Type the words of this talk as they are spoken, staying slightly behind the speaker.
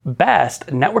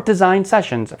Best Network Design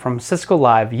Sessions from Cisco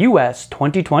Live US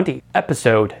 2020,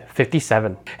 Episode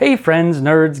 57. Hey friends,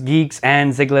 nerds, geeks,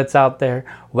 and Ziglets out there.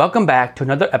 Welcome back to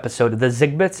another episode of the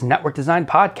Zigbits Network Design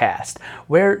Podcast,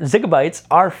 where Zigabytes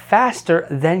are faster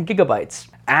than gigabytes.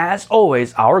 As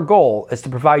always, our goal is to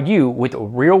provide you with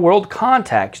real-world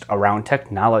context around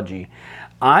technology.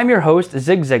 I'm your host,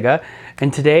 Zig Zigga,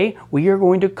 and today we are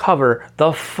going to cover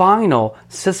the final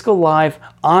Cisco Live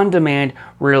on-demand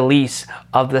release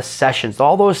of the sessions.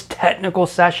 All those technical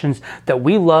sessions that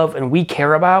we love and we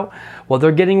care about, well,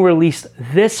 they're getting released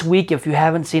this week. If you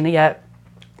haven't seen it yet,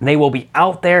 they will be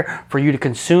out there for you to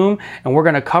consume, and we're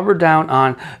going to cover down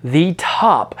on the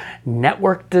top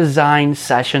network design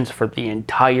sessions for the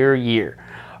entire year.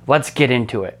 Let's get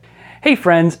into it. Hey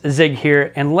friends, Zig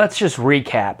here, and let's just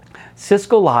recap.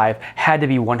 Cisco Live had to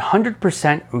be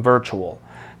 100% virtual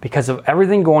because of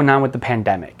everything going on with the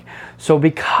pandemic. So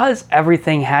because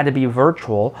everything had to be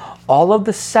virtual, all of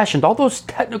the sessions, all those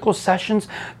technical sessions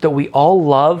that we all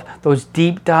love, those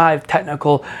deep dive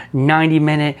technical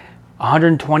 90-minute,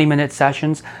 120-minute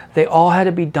sessions, they all had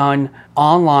to be done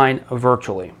online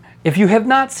virtually. If you have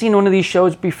not seen one of these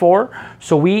shows before,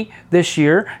 so we this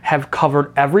year have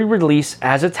covered every release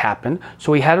as it's happened.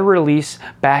 So we had a release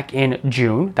back in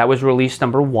June, that was release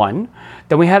number 1.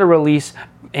 Then we had a release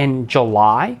in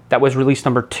July, that was release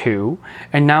number 2.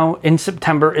 And now in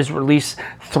September is release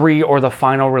 3, or the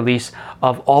final release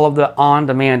of all of the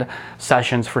on-demand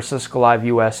sessions for Cisco Live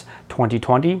US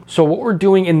 2020. So what we're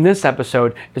doing in this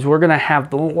episode is we're gonna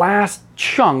have the last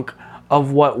chunk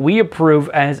of what we approve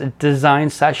as design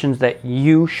sessions that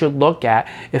you should look at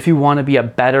if you want to be a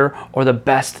better or the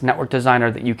best network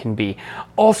designer that you can be.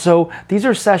 Also, these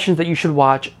are sessions that you should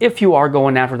watch if you are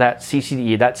going after that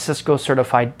CCDE, that Cisco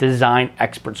Certified Design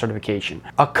Expert certification.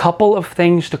 A couple of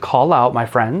things to call out, my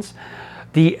friends.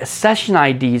 The session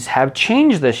IDs have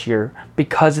changed this year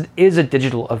because it is a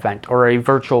digital event or a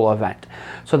virtual event.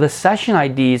 So the session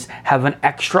IDs have an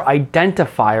extra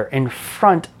identifier in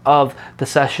front of the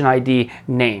session ID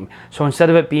name. So instead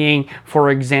of it being, for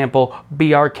example,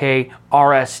 BRK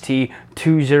RST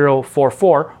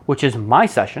 2044, which is my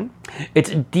session, it's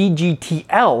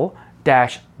DGTL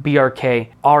BRK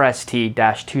RST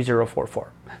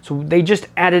 2044. So they just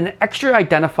added an extra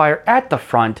identifier at the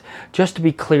front just to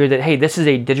be clear that, hey, this is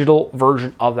a digital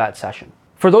version of that session.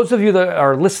 For those of you that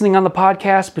are listening on the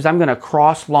podcast, because I'm going to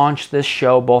cross-launch this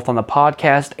show both on the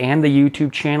podcast and the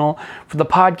YouTube channel. For the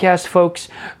podcast folks,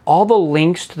 all the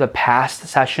links to the past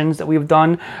sessions that we've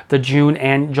done, the June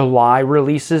and July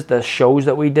releases, the shows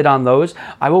that we did on those,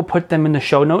 I will put them in the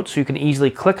show notes so you can easily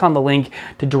click on the link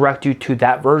to direct you to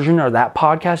that version or that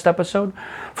podcast episode.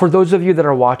 For those of you that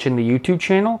are watching the YouTube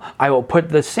channel, I will put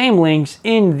the same links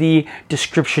in the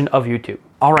description of YouTube.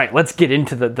 All right, let's get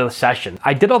into the session.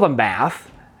 I did all the math.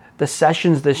 The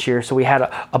sessions this year, so we had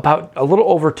about a little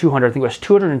over 200, I think it was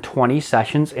 220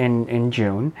 sessions in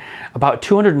June, about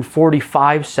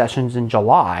 245 sessions in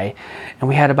July, and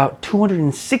we had about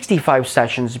 265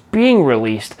 sessions being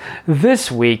released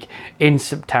this week in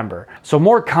September. So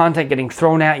more content getting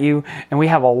thrown at you, and we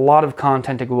have a lot of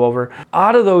content to go over.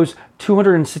 Out of those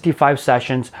 265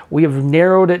 sessions, we have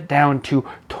narrowed it down to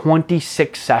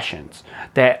 26 sessions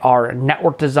that are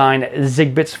network design,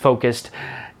 Zigbits focused,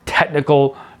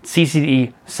 technical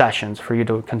CCDE sessions for you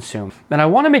to consume. And I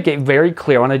want to make it very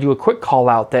clear, I want to do a quick call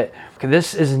out that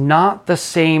this is not the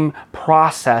same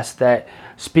process that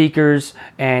speakers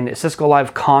and Cisco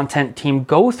Live content team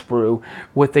go through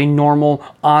with a normal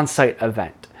on-site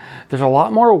event. There's a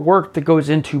lot more work that goes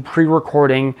into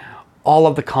pre-recording all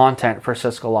of the content for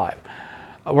Cisco Live.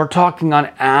 We're talking on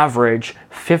average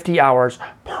 50 hours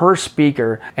per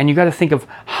speaker, and you got to think of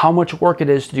how much work it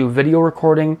is to do video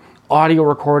recording, audio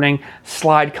recording,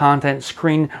 slide content,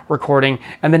 screen recording,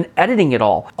 and then editing it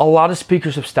all. A lot of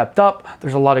speakers have stepped up.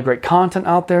 There's a lot of great content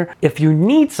out there. If you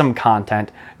need some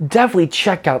content, definitely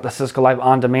check out the Cisco Live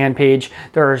On Demand page.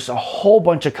 There's a whole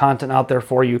bunch of content out there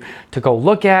for you to go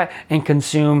look at and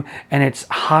consume, and it's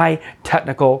high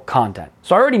technical content.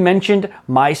 So I already mentioned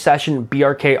my session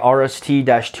BRK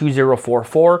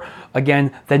RST-2044.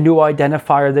 Again, the new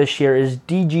identifier this year is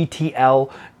DGTL-BRK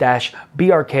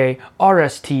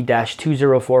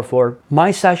RST-2044. My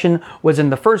session was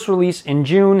in the first release in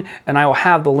June, and I will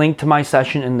have the link to my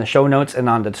session in the show notes and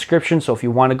on the description. So if you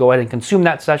want to go ahead and consume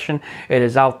that session, it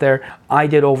is out there. I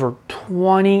did over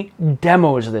 20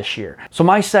 demos this year. So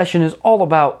my session is all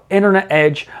about internet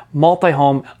edge,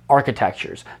 multi-home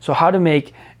architectures. So how to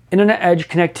make internet edge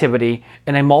connectivity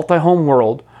in a multi-home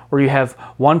world where you have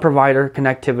one provider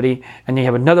connectivity and you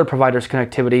have another provider's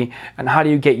connectivity, and how do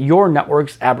you get your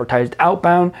networks advertised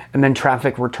outbound and then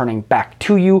traffic returning back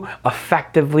to you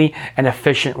effectively and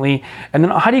efficiently, and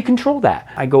then how do you control that?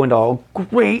 I go into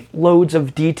great loads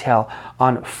of detail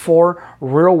on 4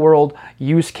 real-world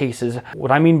use cases.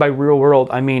 What I mean by real world,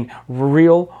 I mean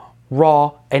real,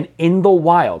 raw, and in the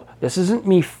wild. This isn't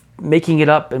me making it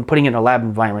up and putting it in a lab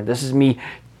environment. This is me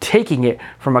taking it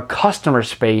from a customer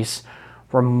space,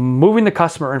 removing the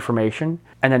customer information,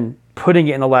 and then putting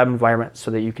it in a lab environment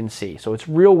so that you can see. So it's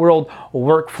real world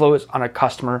workflows on a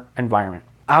customer environment.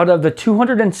 Out of the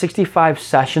 265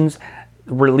 sessions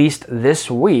released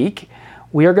this week,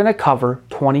 we are going to cover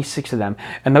 26 of them.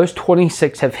 And those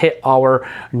 26 have hit our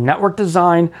network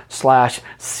design /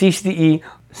 CCDE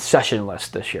session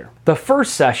list this year. The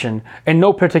first session, in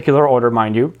no particular order,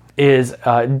 mind you, is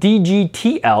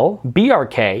DGTL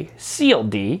BRK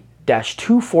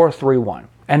CLD-2431.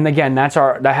 And again, that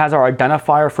has our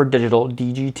identifier for digital,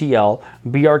 DGTL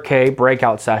BRK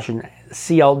breakout session.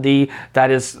 CLD,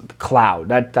 that is cloud.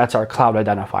 That's our cloud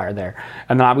identifier there.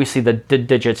 And then obviously the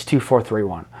digits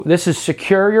 2431. This is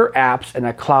secure your apps in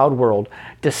a cloud world.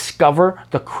 Discover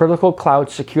the critical cloud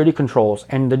security controls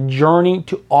and the journey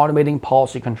to automating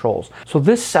policy controls. So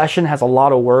this session has a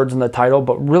lot of words in the title,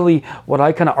 but really what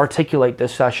I kind of articulate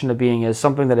this session to being is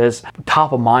something that is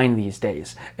top of mind these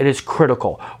days. It is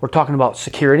critical. We're talking about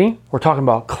security, we're talking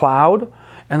about cloud,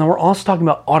 and then we're also talking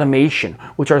about automation,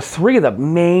 which are 3 of the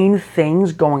main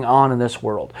things going on in this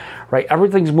world, right?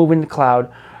 Everything's moving to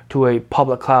cloud, to a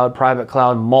public cloud, private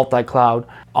cloud, multi-cloud,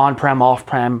 on-prem,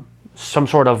 off-prem, some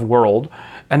sort of world.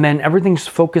 And then everything's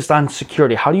focused on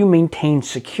security. How do you maintain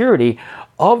security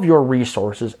of your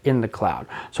resources in the cloud?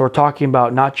 So we're talking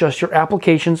about not just your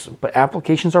applications, but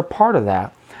applications are part of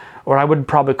that. Or I would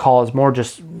probably call it more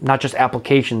just, not just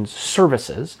applications,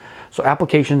 services. So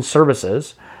applications,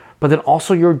 services, but then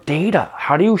also your data.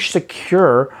 How do you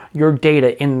secure your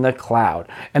data in the cloud?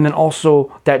 And then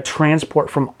also that transport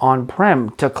from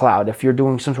on-prem to cloud. If you're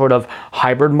doing some sort of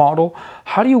hybrid model,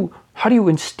 how do you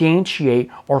instantiate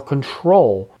or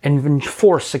control and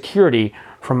enforce security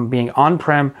from being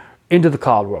on-prem into the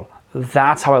cloud world?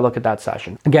 That's how I look at that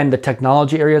session. Again, the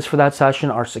technology areas for that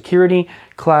session are security,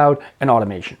 cloud, and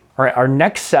automation. All right, our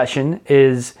next session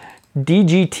is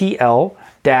DGTL-BRK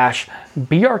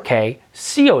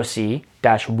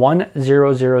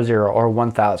COC-1000 or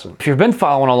 1000. If you've been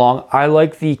following along, I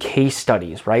like the case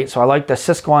studies, right? So I like the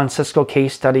Cisco on Cisco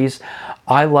case studies.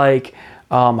 I like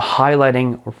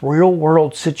highlighting real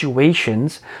world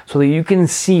situations so that you can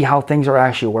see how things are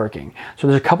actually working. So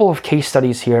there's a couple of case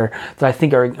studies here that I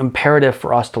think are imperative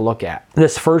for us to look at.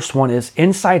 This first one is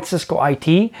Inside Cisco IT,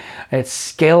 and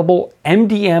it's scalable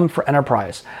MDM for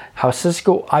enterprise, how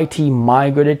Cisco IT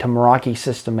migrated to Meraki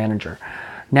System Manager.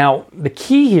 Now, the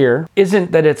key here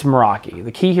isn't that it's Meraki.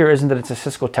 The key here isn't that it's a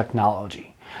Cisco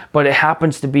technology, but it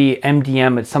happens to be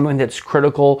MDM. It's something that's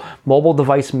critical. Mobile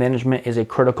device management is a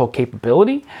critical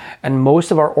capability, and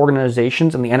most of our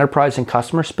organizations in the enterprise and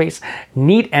customer space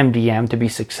need MDM to be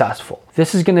successful.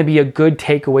 This is going to be a good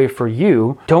takeaway for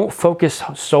you. Don't focus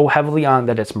so heavily on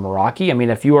that it's Meraki. I mean,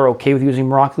 if you are okay with using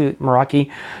Meraki,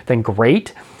 then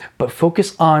great, but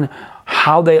focus on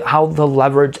how they'll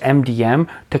leverage MDM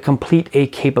to complete a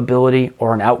capability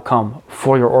or an outcome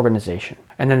for your organization.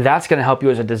 And then that's going to help you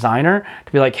as a designer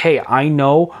to be like, hey, I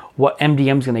know what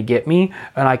MDM is going to get me,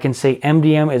 and I can say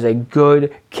MDM is a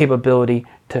good capability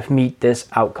to meet this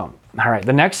outcome. All right,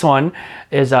 the next one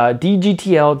is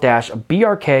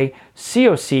DGTL-BRK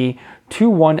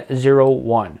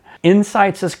COC-2101.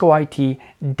 Inside Cisco IT,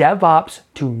 DevOps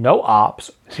to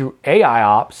NoOps through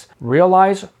AIOps,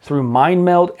 realize through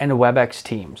MindMeld and WebEx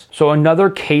teams. So another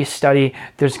case study,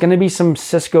 there's going to be some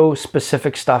Cisco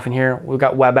specific stuff in here. We've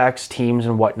got WebEx teams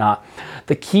and whatnot.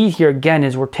 The key here again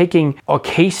is we're taking a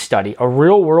case study, a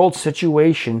real world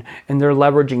situation, and they're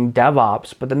leveraging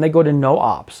DevOps, but then they go to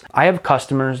NoOps. I have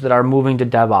customers that are moving to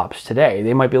DevOps today.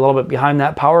 They might be a little bit behind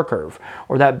that power curve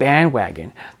or that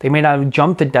bandwagon. They may not have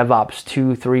jumped to DevOps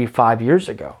 2, 3, 5 years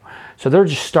ago. So they're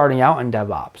just starting out in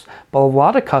DevOps. But a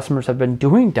lot of customers have been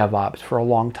doing DevOps for a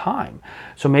long time.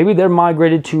 So maybe they're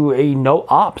migrated to a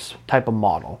no-ops type of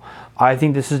model. I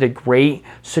think this is a great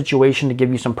situation to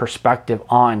give you some perspective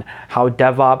on how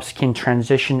DevOps can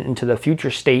transition into the future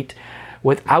state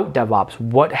without DevOps.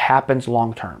 What happens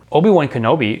long term? Obi-Wan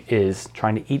Kenobi is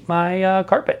trying to eat my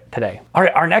carpet today. All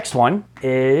right, our next one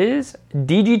is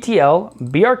DGTL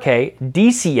BRK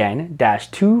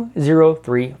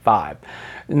DCN-2035.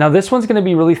 Now this one's gonna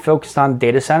be really focused on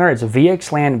data center. It's a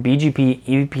VXLAN, BGP,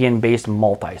 EVPN based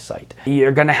multi-site.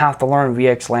 You're gonna have to learn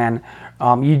VXLAN.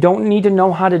 You don't need to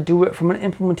know how to do it from an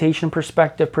implementation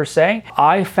perspective per se.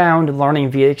 I found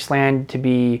learning VXLAN to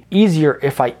be easier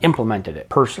if I implemented it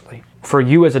personally. For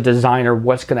you as a designer,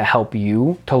 what's gonna help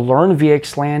you to learn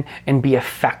VXLAN and be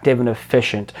effective and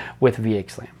efficient with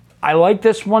VXLAN? I like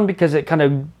this one because it kind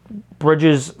of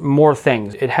bridges more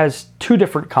things. It has two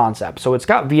different concepts. So it's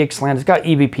got VXLAN, it's got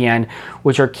EVPN,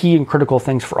 which are key and critical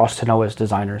things for us to know as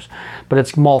designers, but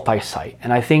it's multi-site.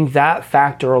 And I think that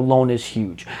factor alone is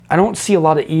huge. I don't see a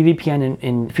lot of EVPN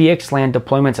in VXLAN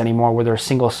deployments anymore where they're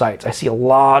single sites. I see a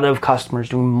lot of customers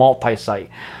doing multi-site.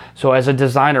 So as a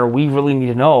designer, we really need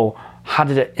to know how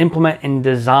to implement and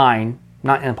design,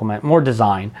 not implement, more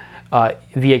design,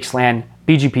 VXLAN,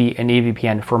 BGP, and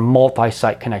EVPN for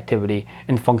multi-site connectivity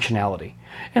and functionality.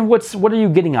 And what are you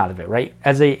getting out of it, right?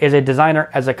 As a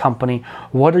designer, as a company,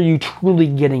 what are you truly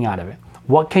getting out of it?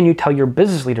 What can you tell your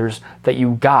business leaders that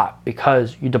you got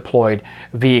because you deployed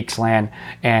VXLAN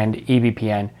and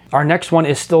EVPN? Our next one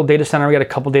is still data center. We got a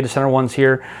couple data center ones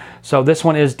here. So this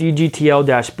one is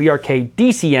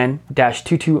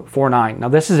DGTL-BRK-DCN-2249. Now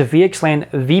this is a VXLAN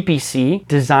VPC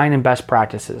design and best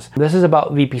practices. This is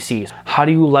about VPCs. How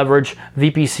do you leverage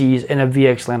VPCs in a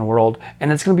VXLAN world?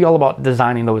 And it's gonna be all about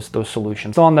designing those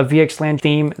solutions. So on the VXLAN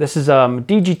theme, this is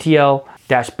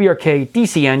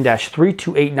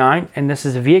DGTL-BRK-DCN-3289, and this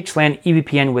is a VXLAN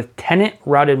EVPN with tenant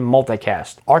routed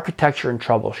multicast, architecture and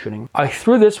troubleshooting. I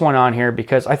threw this one on here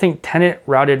because I think tenant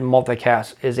routed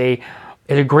multicast is a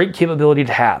great capability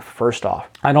to have, first off.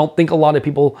 I don't think a lot of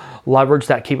people leverage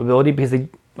that capability because they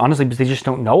just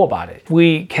don't know about it.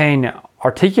 We can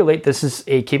articulate this is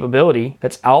a capability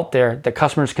that's out there that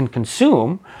customers can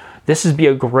consume. This would be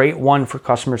a great one for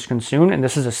customers to consume, and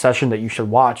this is a session that you should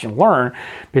watch and learn,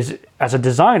 because as a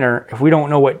designer, if we don't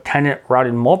know what tenant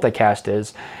routed multicast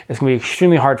is, it's gonna be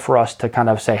extremely hard for us to kind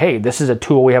of say, hey, this is a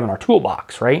tool we have in our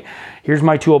toolbox, right? Here's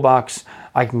my toolbox.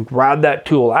 I can grab that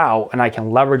tool out and I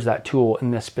can leverage that tool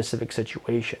in this specific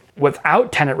situation.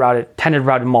 Without tenant routed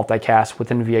multicast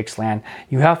within VXLAN,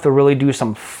 you have to really do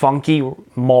some funky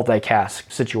multicast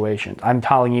situations. I'm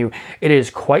telling you, it is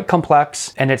quite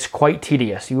complex and it's quite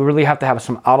tedious. You really have to have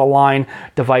some out of line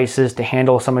devices to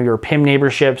handle some of your PIM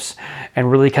neighborships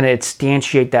and really kind of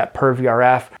instantiate that per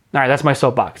VRF. All right, that's my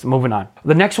soapbox. Moving on.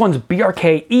 The next one's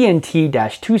BRK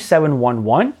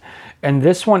ENT-2711. And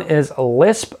this one is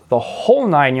Lisp, the whole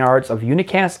 9 yards of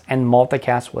unicast and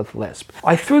multicast with Lisp.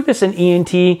 I threw this in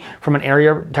ENT from an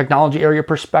technology area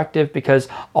perspective because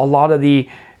a lot of the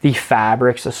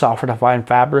fabrics, the software-defined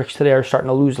fabrics today are starting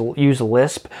to use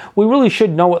Lisp. We really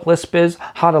should know what Lisp is,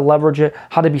 how to leverage it,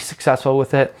 how to be successful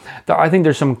with it. I think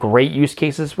there's some great use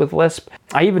cases with Lisp.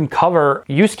 I even cover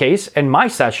use case in my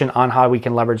session on how we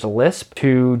can leverage Lisp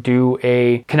to do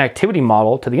a connectivity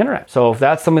model to the internet. So if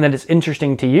that's something that is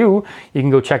interesting to you, you can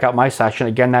go check out my session.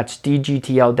 Again, that's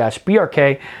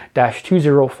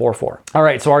DGTL-BRK-2044. All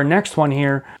right, so our next one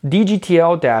here,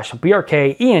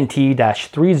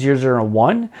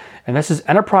 DGTL-BRK-ENT-3001. And this is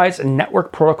Enterprise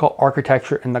Network Protocol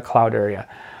Architecture in the Cloud Area.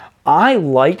 I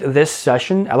liked this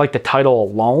session. I like the title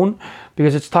alone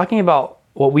because it's talking about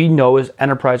what we know as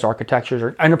enterprise architectures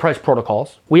or enterprise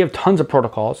protocols. We have tons of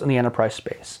protocols in the enterprise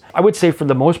space. I would say for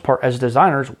the most part as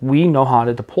designers, we know how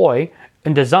to deploy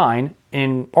and design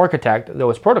and architect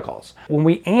those protocols. When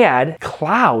we add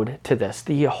cloud to this,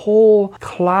 the whole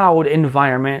cloud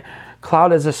environment,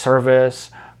 cloud as a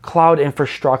service, cloud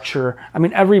infrastructure, I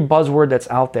mean, every buzzword that's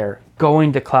out there,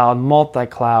 going to cloud,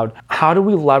 multi-cloud, how do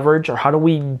we leverage or how do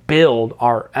we build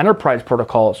our enterprise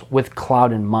protocols with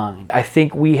cloud in mind? I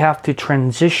think we have to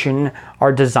transition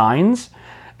our designs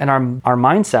and our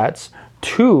mindsets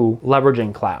to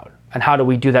leveraging cloud. And how do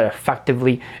we do that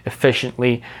effectively,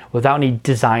 efficiently, without any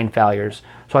design failures?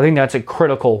 So I think that's a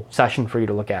critical session for you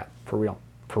to look at, for real,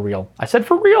 for real. I said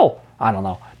for real. I don't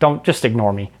know. Don't just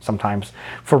ignore me sometimes.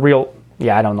 For real.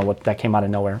 Yeah, I don't know what that came out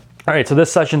of nowhere. All right, so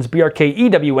this session's BRK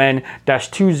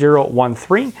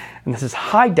EWN-2013, and this is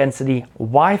high density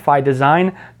Wi-Fi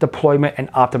design, deployment,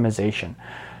 and optimization.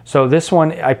 So this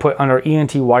one I put under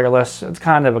ENT wireless. It's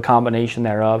kind of a combination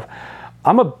thereof.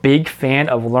 I'm a big fan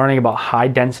of learning about high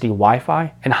density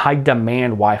Wi-Fi and high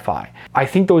demand Wi-Fi. I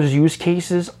think those use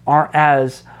cases aren't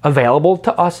as available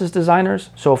to us as designers.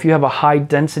 So if you have a high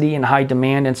density and high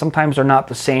demand, and sometimes they're not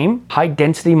the same, high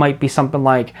density might be something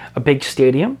like a big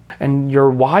stadium, and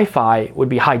your Wi-Fi would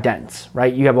be high dense,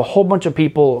 right? You have a whole bunch of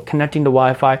people connecting to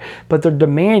Wi-Fi, but their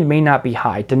demand may not be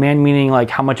high. Demand meaning like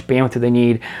how much bandwidth do they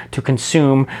need to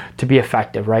consume to be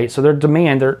effective, right? So their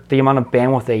demand, the amount of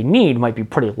bandwidth they need might be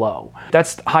pretty low.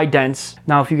 That's high dense.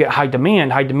 Now, if you get high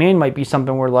demand might be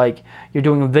something where like you're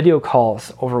doing video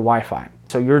calls over Wi-Fi.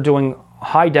 So you're doing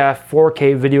high def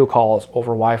 4K video calls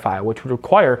over Wi-Fi, which would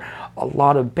require a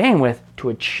lot of bandwidth to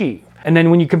achieve. And then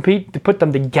when you put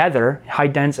them together, high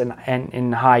dense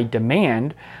and high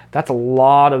demand, that's a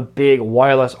lot of big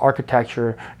wireless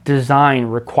architecture design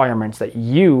requirements that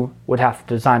you would have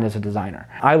to design as a designer.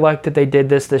 I like that they did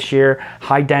this year.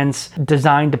 High dense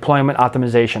design deployment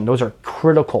optimization. Those are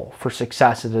critical for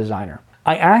success as a designer.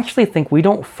 I actually think we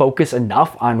don't focus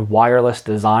enough on wireless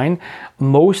design.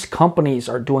 Most companies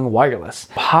are doing wireless.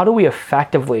 How do we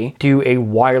effectively do a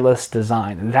wireless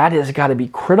design? That has got to be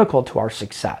critical to our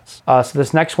success. So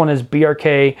this next one is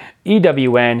BRK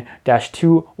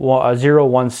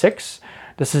EWN-2016.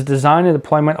 This is design and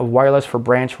deployment of wireless for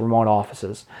branch remote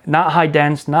offices. Not high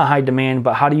dense, not high demand,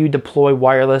 but how do you deploy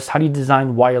wireless? How do you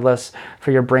design wireless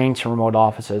for your branch and remote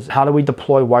offices? How do we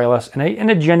deploy wireless in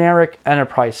a generic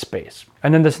enterprise space?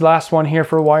 And then this last one here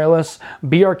for wireless,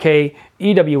 BRK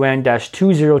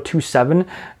EWN-2027.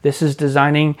 This is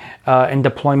designing and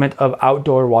deployment of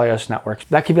outdoor wireless networks.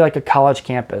 That could be like a college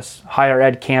campus, higher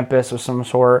ed campus of some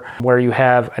sort, where you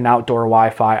have an outdoor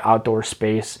Wi-Fi, outdoor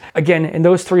space. Again, in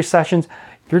those 3 sessions,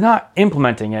 you're not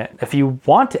implementing it. If you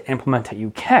want to implement it, you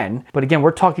can. But again,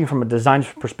 we're talking from a design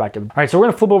perspective. All right, so we're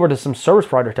gonna flip over to some service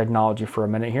provider technology for a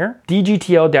minute here.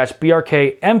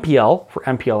 DGTL-BRK MPL for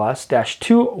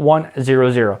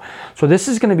MPLS-2100. So this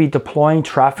is gonna be deploying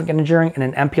traffic engineering and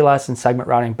an MPLS and segment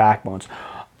routing backbones.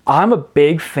 I'm a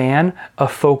big fan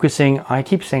of focusing, I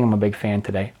keep saying I'm a big fan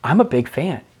today. I'm a big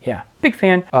fan. Yeah, big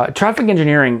fan. Traffic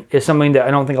engineering is something that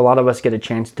I don't think a lot of us get a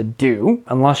chance to do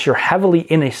unless you're heavily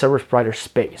in a service provider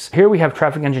space. Here we have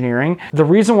traffic engineering. The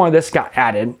reason why this got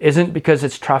added isn't because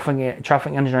it's traffic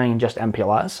engineering in just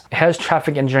MPLS. It has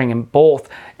traffic engineering in both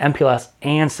MPLS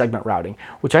and segment routing,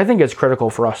 which I think is critical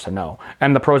for us to know,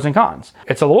 and the pros and cons.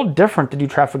 It's a little different to do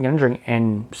traffic engineering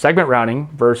in segment routing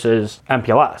versus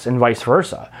MPLS and vice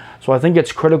versa. So I think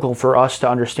it's critical for us to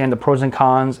understand the pros and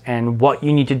cons and what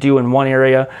you need to do in one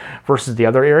area versus the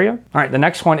other area. All right, the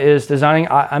next one is designing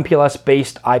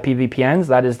MPLS-based IPVPNs.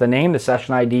 That is the name. The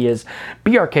session ID is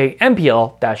BRK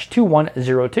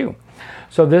MPL-2102.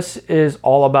 So this is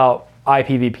all about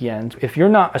IPVPNs. If you're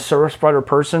not a service provider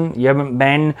person, you haven't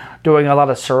been doing a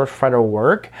lot of service provider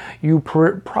work, you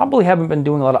probably haven't been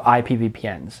doing a lot of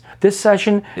IPVPNs. This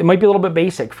session, it might be a little bit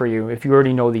basic for you if you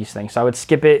already know these things. So I would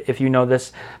skip it if you know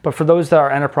this. But for those that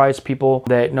are enterprise people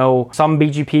that know some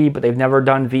BGP, but they've never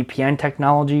done VPN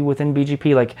technology within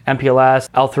BGP, like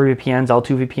MPLS, L3 VPNs,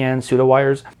 L2 VPNs,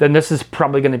 pseudo-wires, then this is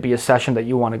probably going to be a session that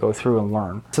you want to go through and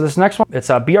learn. So this next one,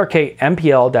 it's a BRK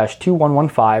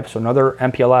MPL-2115, so another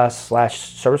MPLS/service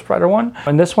provider one.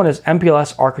 And this one is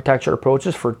MPLS architecture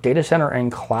approaches for data center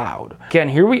and cloud. Again,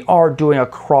 here we are doing a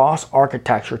cross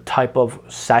architecture type of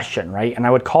session, right? And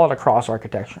I would call it a cross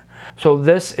architecture. So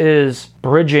this is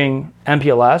bridging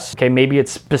MPLS. Okay, maybe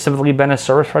it's specifically been a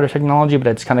service provider technology, but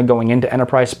it's kind of going into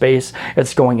enterprise space.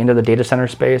 It's going into the data center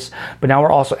space. But now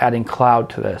we're also adding cloud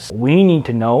to this. We need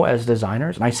to know as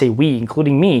designers, and I say we,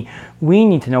 including me, we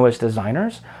need to know as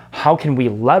designers, how can we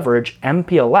leverage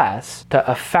MPLS to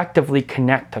effectively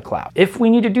connect to cloud? If we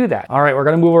need to do that. All right, we're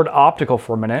gonna move over to optical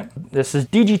for a minute. This is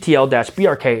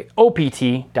DGTL-BRK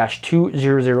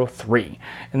OPT-2003.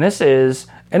 And this is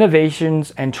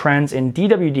innovations and trends in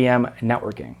DWDM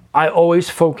networking. I always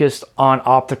focused on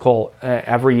optical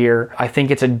every year. I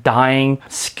think it's a dying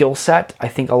skill set. I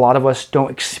think a lot of us don't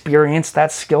experience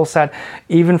that skill set,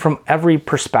 even from every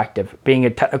perspective, being a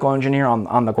technical engineer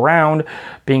on the ground,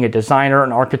 being a designer,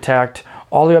 an architect,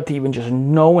 all the way up to even just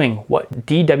knowing what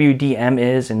DWDM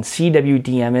is and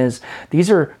CWDM is.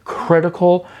 These are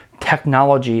critical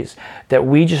technologies that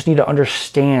we just need to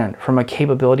understand from a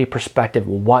capability perspective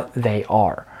what they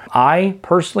are. I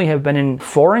personally have been in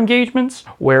 4 engagements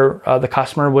where the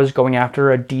customer was going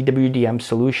after a DWDM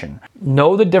solution.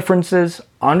 Know the differences,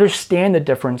 understand the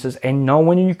differences, and know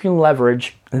when you can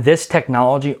leverage this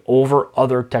technology over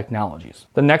other technologies.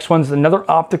 The next one's another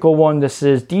optical one. This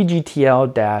is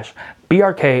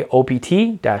DGTL-BRK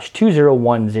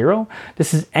OPT-2010.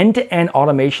 This is end-to-end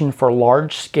automation for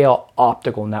large-scale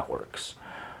optical networks.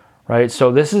 right?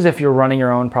 So this is if you're running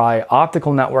your own probably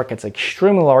optical network. It's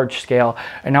extremely large scale,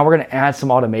 and now we're going to add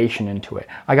some automation into it.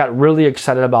 I got really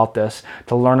excited about this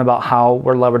to learn about how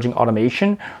we're leveraging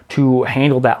automation to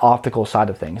handle that optical side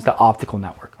of things, the optical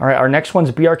network. All right, our next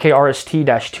one's BRK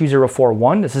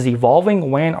RST-2041. This is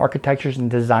Evolving WAN Architectures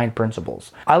and Design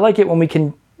Principles. I like it when we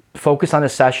can focus on a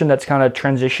session that's kind of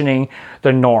transitioning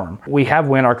the norm. We have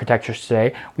WAN architectures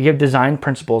today. We have design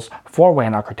principles for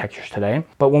WAN architectures today.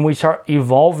 But when we start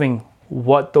evolving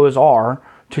what those are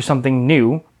to something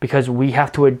new, because we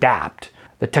have to adapt.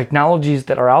 The technologies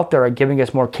that are out there are giving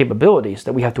us more capabilities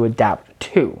that we have to adapt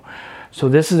to. So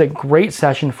this is a great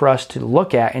session for us to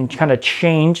look at and kind of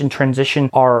change and transition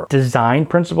our design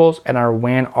principles and our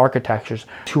WAN architectures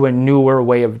to a newer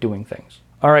way of doing things.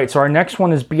 All right, so our next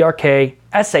one is BRK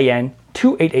SAN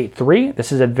 2883.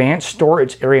 This is Advanced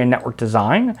Storage Area Network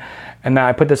Design. And then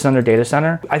I put this under data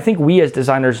center. I think we as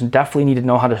designers definitely need to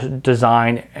know how to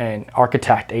design and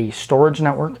architect a storage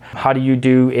network. How do you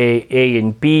do a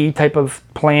and B type of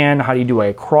plan? How do you do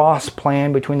a cross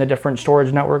plan between the different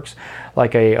storage networks?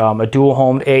 Like a dual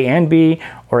homed A and B,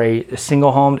 or a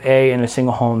single homed A and a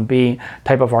single homed B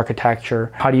type of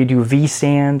architecture. How do you do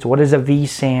vSANs? What is a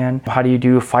vSAN? How do you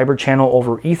do fiber channel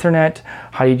over Ethernet?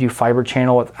 How do you do fiber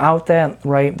channel without that,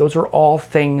 right? Those are all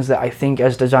things that I think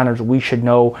as designers we should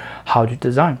know how to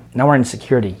design. Now we're in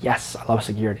security. Yes, I love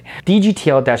security.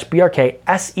 DGTL-BRK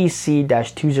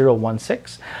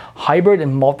SEC-2016, Hybrid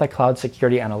and Multi-Cloud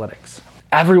Security Analytics.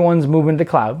 Everyone's moving to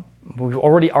cloud. We've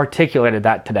already articulated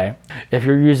that today. If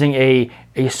you're using a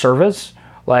service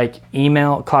like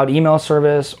cloud email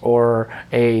service, or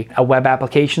a web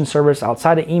application service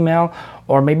outside of email,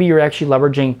 or maybe you're actually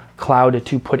leveraging cloud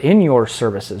to put in your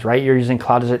services, right? You're using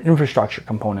cloud as an infrastructure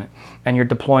component and you're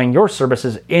deploying your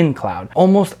services in cloud.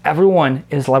 Almost everyone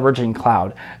is leveraging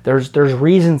cloud. There's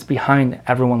reasons behind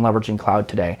everyone leveraging cloud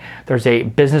today. There's a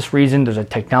business reason, there's a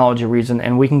technology reason,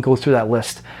 and we can go through that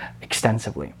list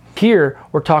extensively. Here,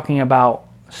 we're talking about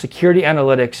security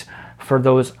analytics for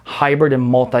those hybrid and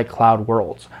multi-cloud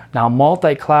worlds. Now,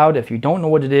 multi-cloud, if you don't know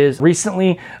what it is,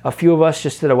 recently a few of us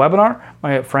just did a webinar.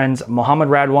 My friends Mohammed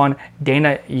Radwan,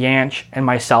 Dana Yanch, and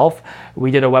myself,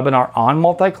 we did a webinar on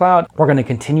multi-cloud. We're going to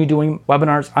continue doing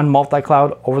webinars on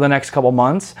multi-cloud over the next couple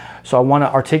months. So I want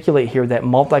to articulate here that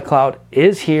multi-cloud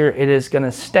is here, it is going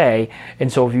to stay. And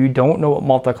so if you don't know what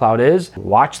multi-cloud is,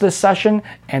 watch this session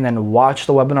and then watch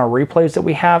the webinar replays that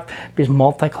we have, because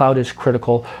multi-cloud is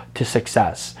critical to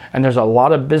success. And there's a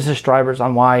lot of business drivers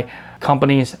on why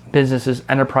companies, businesses,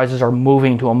 enterprises are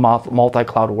moving to a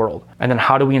multi-cloud world. And then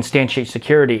how do we instantiate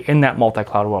security in that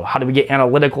multi-cloud world? How do we get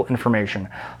analytical information?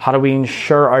 How do we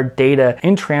ensure our data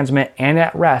in transmit and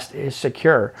at rest is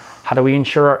secure? How do we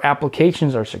ensure our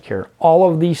applications are secure? All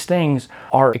of these things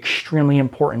are extremely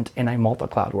important in a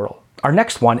multi-cloud world. Our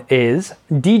next one is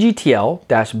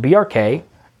DGTL-BRK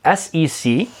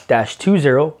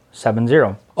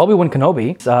SEC-2070. Obi-Wan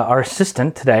Kenobi, our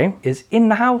assistant today, is in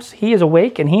the house. He is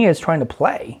awake and he is trying to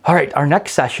play. All right, our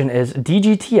next session is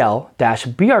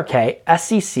DGTL-BRK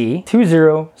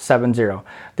SEC-2070.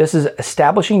 This is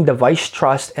establishing device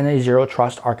trust in a zero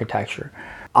trust architecture.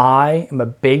 I am a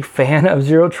big fan of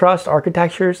zero trust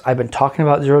architectures. I've been talking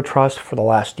about zero trust for the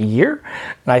last year,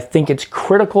 and I think it's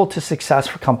critical to success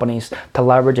for companies to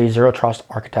leverage a zero trust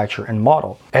architecture and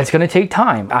model. And it's going to take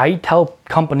time. I tell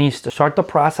companies to start the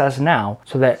process now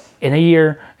so that in a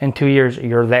year and 2 years,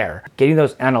 you're there. Getting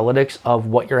those analytics of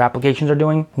what your applications are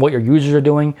doing, what your users are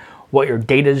doing, what your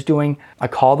data is doing. I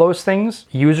call those things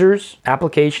users,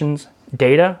 applications,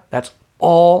 data. That's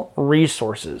all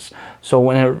resources. So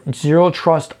when a zero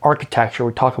trust architecture,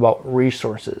 we talk about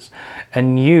resources,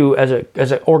 and you as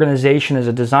an organization, as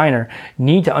a designer,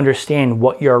 need to understand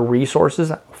what your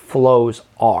resources flows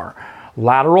are.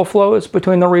 Lateral flows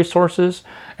between the resources,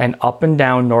 and up and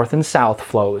down, north and south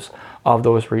flows of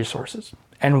those resources,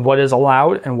 and what is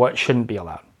allowed and what shouldn't be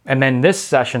allowed. And then this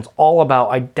session's all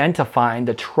about identifying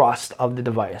the trust of the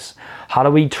device. How do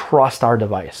we trust our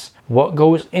device? What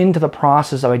goes into the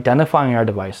process of identifying our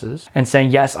devices and saying,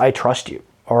 yes, I trust you,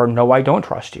 or no, I don't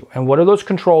trust you? And what are those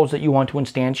controls that you want to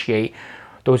instantiate,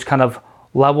 those kind of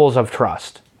levels of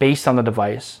trust based on the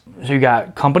device? So you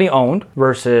got company owned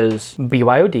versus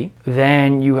BYOD.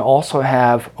 Then you also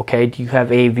have, okay, do you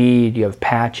have AV? Do you have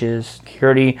patches,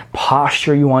 security,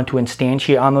 posture you want to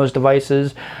instantiate on those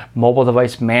devices, mobile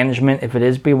device management if it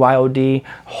is BYOD,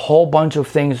 a whole bunch of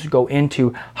things go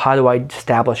into how do I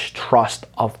establish trust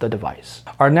of the device.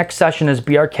 Our next session is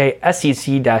BRK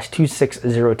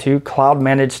SEC-2602, Cloud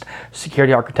Managed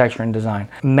Security Architecture and Design.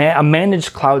 A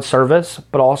managed cloud service,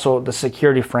 but also the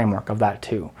security framework of that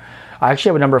too. I actually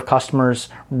have a number of customers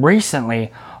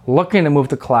recently looking to move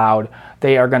to cloud.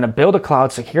 They are going to build a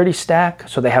cloud security stack,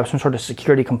 so they have some sort of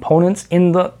security components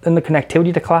in the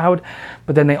connectivity to cloud,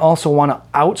 but then they also want to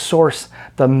outsource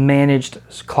the managed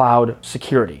cloud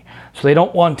security. So they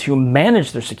don't want to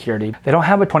manage their security. They don't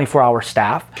have a 24-hour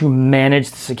staff to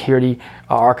manage the security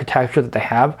architecture that they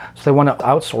have, so they want to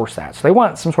outsource that. So they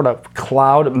want some sort of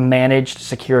cloud managed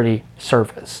security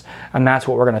service, and that's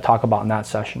what we're going to talk about in that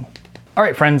session. All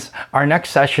right, friends, our next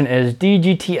session is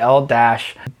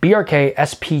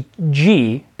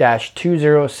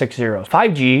DGTL-BRK-SPG-2060,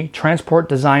 5G transport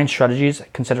design strategies,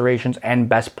 considerations, and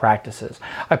best practices.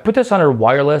 I put this under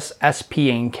wireless,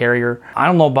 SP, and carrier. I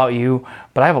don't know about you,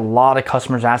 but I have a lot of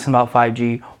customers asking about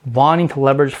 5G, wanting to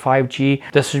leverage 5G.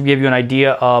 This will give you an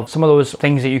idea of some of those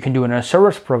things that you can do in a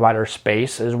service provider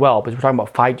space as well, because we're talking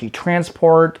about 5G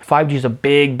transport. 5G is a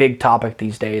big topic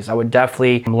these days. I would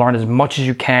definitely learn as much as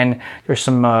you can. There's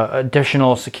some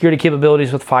additional security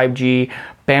capabilities with 5G,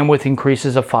 bandwidth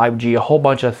increases of 5G, a whole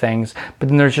bunch of things, but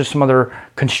then there's just some other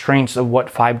constraints of what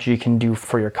 5G can do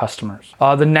for your customers.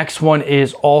 The next one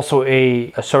is also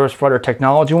a service provider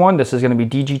technology one. This is going to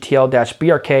be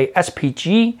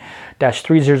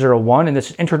DGTL-BRK-SPG-3001, and this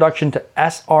is Introduction to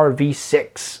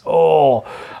SRv6. Oh,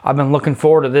 I've been looking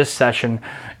forward to this session.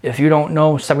 If you don't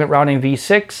know segment routing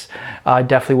v6,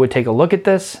 definitely would take a look at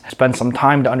this. Spend some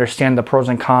time to understand the pros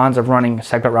and cons of running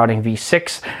segment routing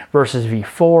v6 versus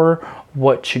v4.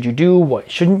 What should you do?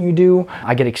 What shouldn't you do?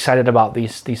 I get excited about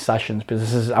these sessions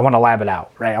because I want to lab it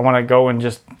out, right? I want to go and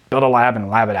just build a lab and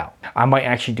lab it out. I might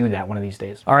actually do that one of these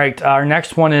days. All right, our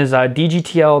next one is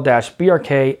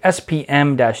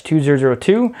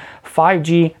DGTL-BRK-SPM-2002,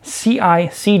 5G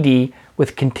CI/CD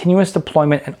with continuous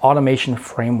deployment and automation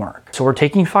framework. So we're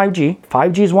taking 5G.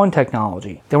 5G is one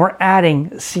technology. Then we're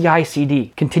adding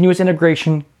CI/CD, continuous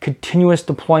integration, continuous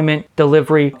deployment,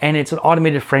 delivery, and it's an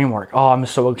automated framework. Oh, I'm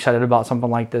so excited about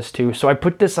something like this too. So I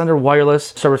put this under wireless,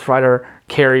 service provider,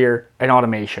 carrier, and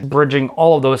automation, bridging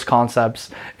all of those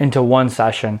concepts into one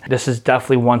session. This is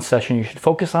definitely one session you should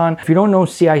focus on. If you don't know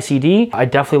CI/CD, I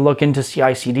definitely look into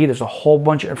CI/CD. There's a whole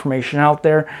bunch of information out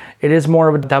there. It is more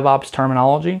of a DevOps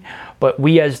terminology, but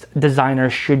we as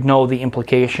designers should know the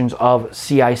implications of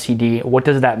CI/CD. What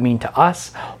does that mean to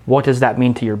us? What does that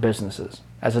mean to your businesses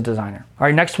as a designer? All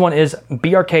right, next one is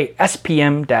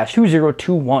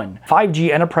BRK-SPM-2021,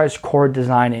 5G enterprise core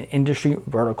design and industry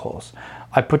verticals.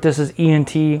 I put this as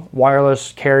ENT,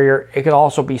 wireless, carrier. It could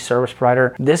also be service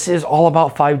provider. This is all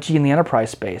about 5G in the enterprise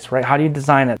space, right? How do you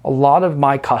design it? A lot of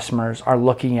my customers are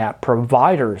looking at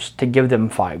providers to give them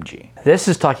 5G. This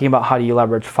is talking about how do you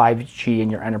leverage 5G in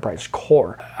your enterprise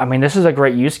core. I mean, this is a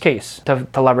great use case to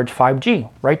leverage 5G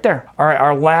right there. All right,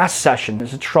 our last session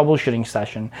is a troubleshooting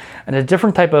session and a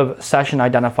different type of session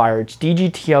identifier. It's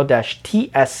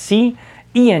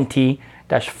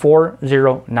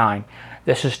DGTL-TSC-ENT-409.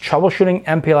 This is troubleshooting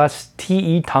MPLS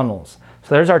TE tunnels.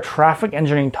 So there's our traffic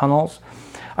engineering tunnels.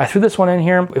 I threw this one in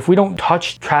here. If we don't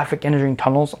touch traffic engineering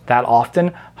tunnels that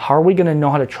often, how are we going to know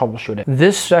how to troubleshoot it?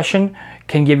 This session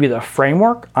can give you the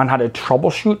framework on how to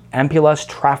troubleshoot MPLS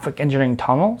traffic engineering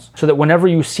tunnels so that whenever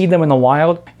you see them in the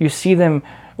wild, you see them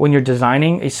when you're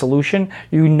designing a solution,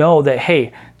 you know that,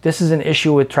 hey, this is an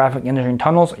issue with traffic engineering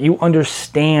tunnels. You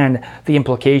understand the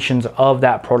implications of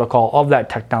that protocol, of that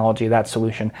technology, that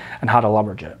solution, and how to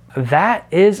leverage it. That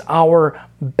is our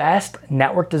best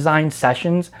network design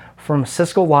sessions from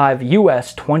Cisco Live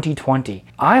US 2020.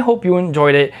 I hope you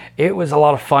enjoyed it. It was a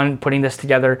lot of fun putting this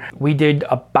together. We did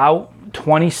about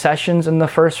 20 sessions in the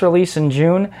first release in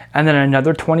June, and then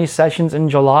another 20 sessions in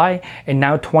July, and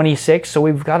now 26. So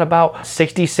we've got about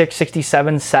 66,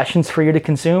 67 sessions for you to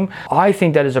consume. I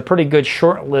think that is a pretty good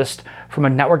short list from a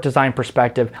network design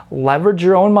perspective. Leverage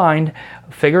your own mind,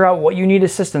 figure out what you need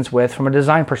assistance with from a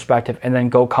design perspective, and then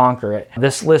go conquer it.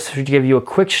 This list should give you a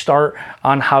quick start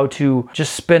on how to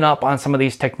just spin up on some of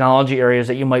these technology areas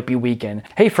that you might be weak in.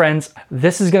 Hey friends,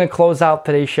 this is going to close out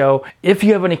today's show. If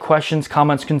you have any questions,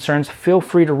 comments, concerns, feel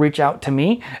free to reach out to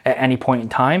me at any point in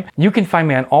time. You can find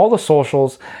me on all the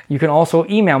socials. You can also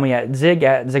email me at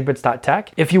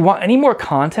zig@zigbits.tech. If you want any more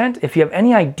content, if you have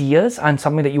any ideas on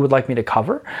something that you would like me to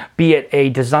cover, be it a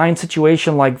design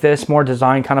situation like this, more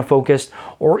design kind of focused,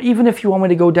 or even if you want me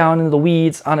to go down into the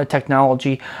weeds on a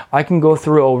technology, I can go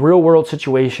through a real world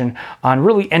situation on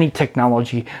really any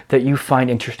technology that you find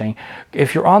interesting.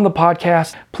 If you're on the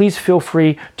podcast, please feel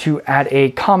free to add a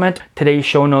comment. Today's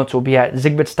show notes will be at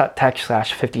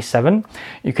zigbits.tech/57.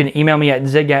 You can email me at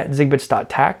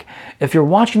zig@zigbits.tech. If you're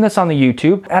watching this on the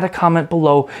YouTube, add a comment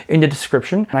below in the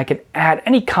description, and I can add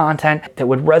any content that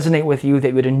would resonate with you, that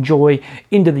you would enjoy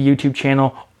into the YouTube YouTube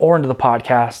channel or into the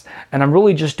podcast. And I'm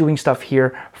really just doing stuff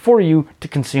here for you to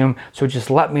consume. So just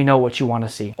let me know what you want to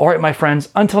see. All right, my friends,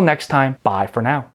 until next time, bye for now.